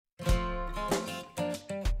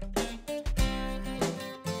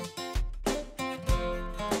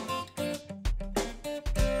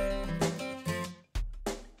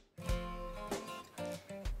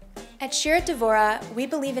At Shirat Devorah, we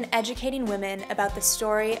believe in educating women about the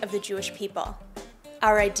story of the Jewish people,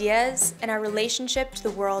 our ideas, and our relationship to the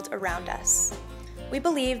world around us. We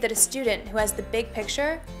believe that a student who has the big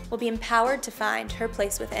picture will be empowered to find her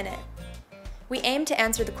place within it. We aim to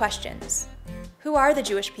answer the questions: who are the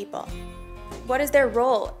Jewish people? What is their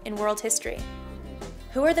role in world history?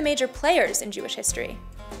 Who are the major players in Jewish history?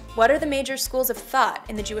 What are the major schools of thought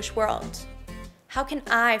in the Jewish world? How can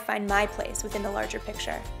I find my place within the larger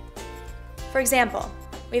picture? For example,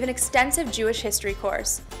 we have an extensive Jewish history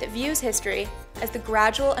course that views history as the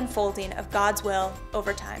gradual unfolding of God's will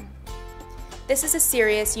over time. This is a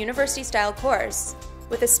serious university-style course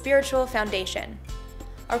with a spiritual foundation.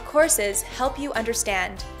 Our courses help you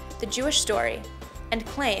understand the Jewish story and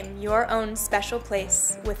claim your own special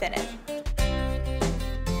place within it.